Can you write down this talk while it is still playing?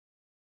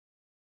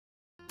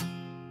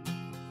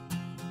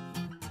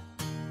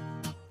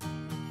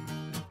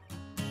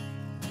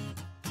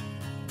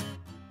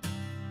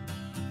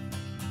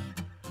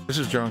This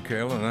is John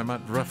Cale, and I'm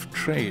at Rough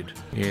Trade.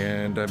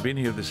 And I've been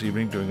here this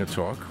evening doing a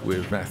talk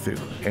with Matthew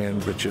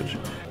and Richard.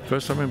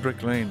 First time in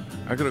Brick Lane.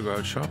 I gotta go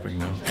out shopping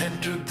now.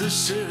 Entered the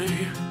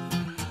city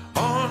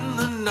on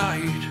the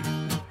night.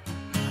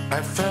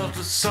 I felt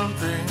that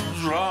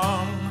something's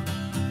wrong.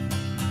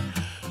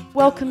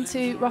 Welcome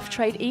to Rough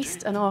Trade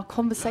East and our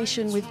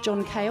conversation with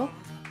John Cale.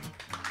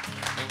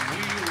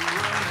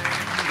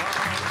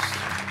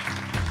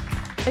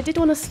 I did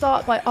want to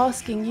start by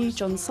asking you,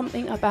 John,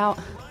 something about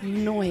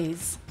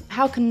noise.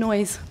 How can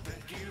noise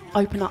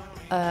open up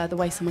the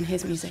way someone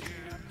hears music?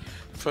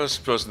 The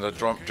first person that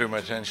drew my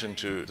attention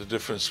to the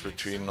difference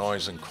between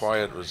noise and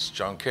quiet was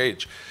John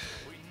Cage.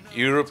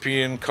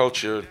 European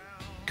culture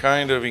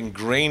kind of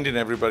ingrained in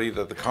everybody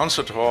that the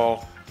concert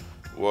hall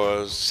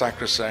was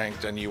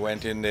sacrosanct, and you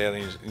went in there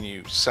and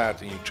you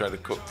sat and you tried to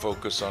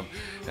focus on,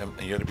 and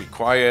you had to be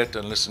quiet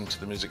and listen to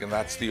the music, and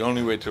that's the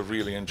only way to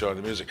really enjoy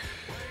the music.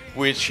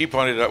 Which he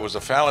pointed out was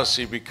a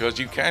fallacy, because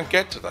you can't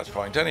get to that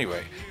point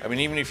anyway. I mean,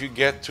 even if you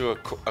get to a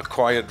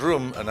quiet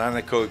room, an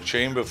anechoic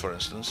chamber for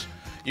instance,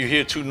 you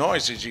hear two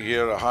noises. You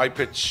hear a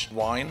high-pitched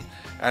whine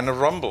and a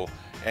rumble.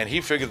 And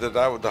he figured that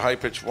the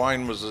high-pitched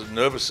whine was the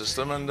nervous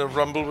system and the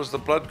rumble was the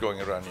blood going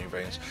around your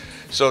veins.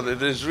 So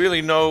there's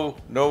really no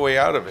way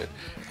out of it.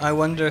 I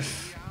wonder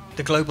if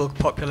the global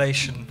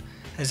population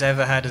has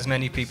ever had as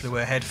many people who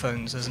wear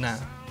headphones as now.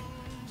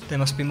 There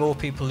must be more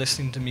people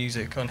listening to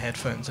music on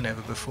headphones than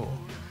ever before.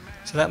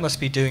 So that must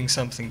be doing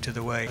something to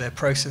the way they're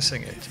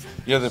processing it.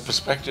 Yeah, the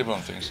perspective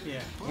on things. Yeah.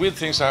 Weird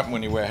things happen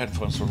when you wear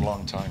headphones for a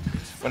long time.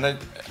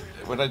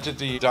 When I did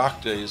the Dark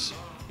Days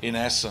in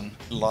Essen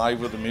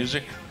live with the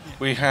music,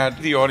 we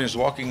had the audience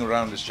walking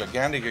around this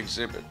gigantic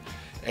exhibit,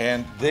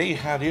 and they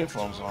had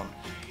earphones on.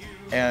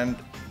 And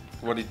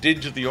what it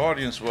did to the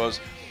audience was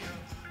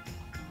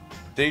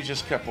they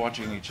just kept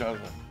watching each other.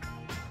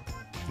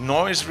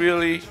 Noise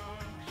really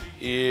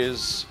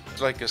is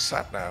like a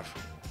sat-nav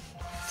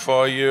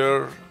for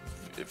your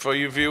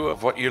view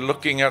of what you're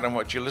looking at and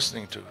what you're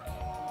listening to.